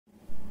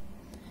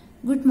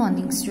Good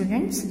morning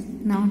students.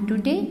 Now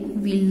today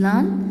we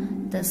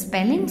learn the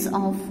spellings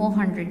of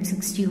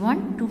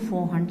 461 to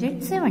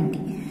 470.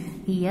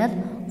 Here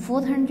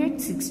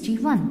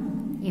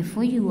 461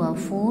 FOUR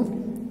 4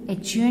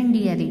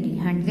 HUNDRED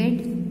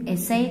 100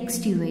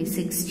 SIXTY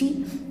 60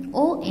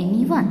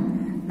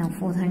 ONE1. Now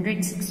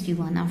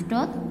 461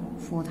 after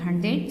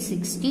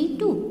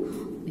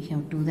 462. We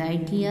have to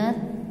write here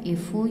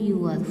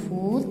FOUR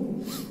 4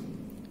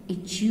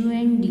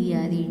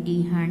 HUNDRED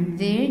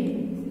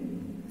 100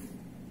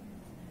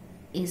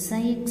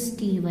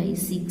 SIXTY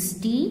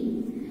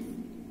 60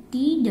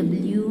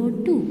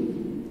 TWO2.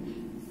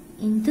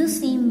 In the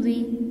same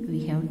way,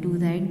 we have to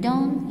write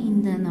down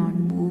in the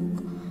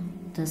notebook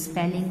the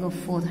spelling of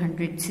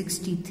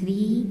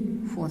 463,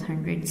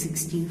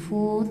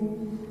 464,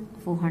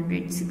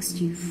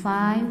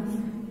 465,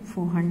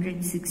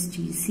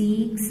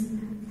 466,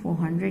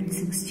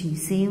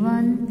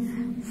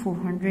 467,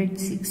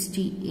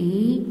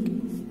 468,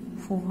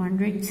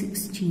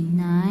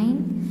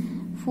 469,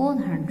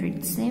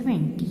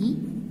 470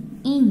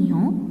 in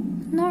your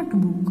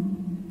notebook.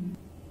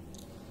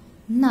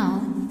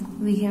 Now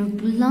we have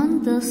to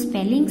learn the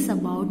spellings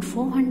about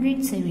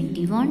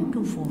 471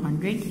 to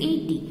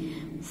 480.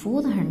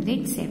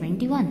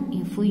 471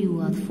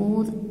 FOUR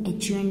 4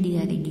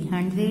 HUNDRED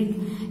 100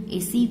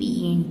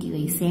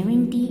 SEVENTY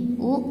 70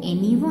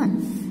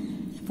 ONE1.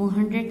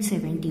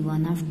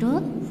 471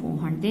 after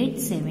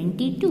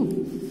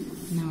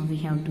 472. Now we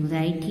have to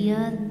write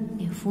here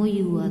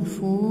FOUR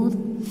 4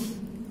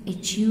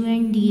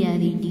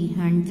 HUNDRED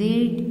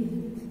 100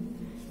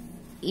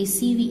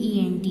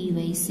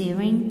 SEVENTY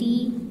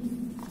 70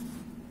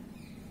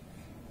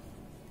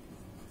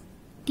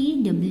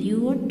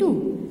 TWO2.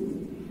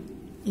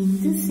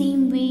 In the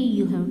same way,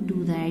 you have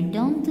to write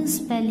down the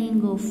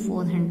spelling of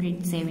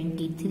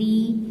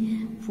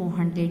 473,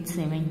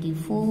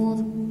 474,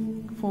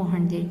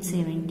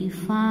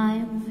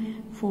 475,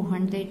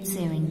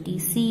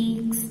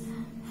 476,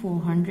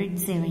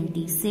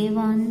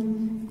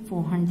 477,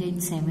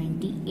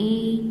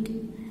 478,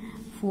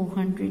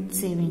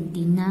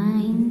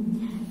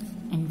 479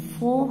 and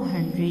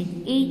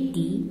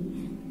 480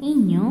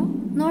 in your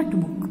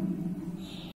notebook.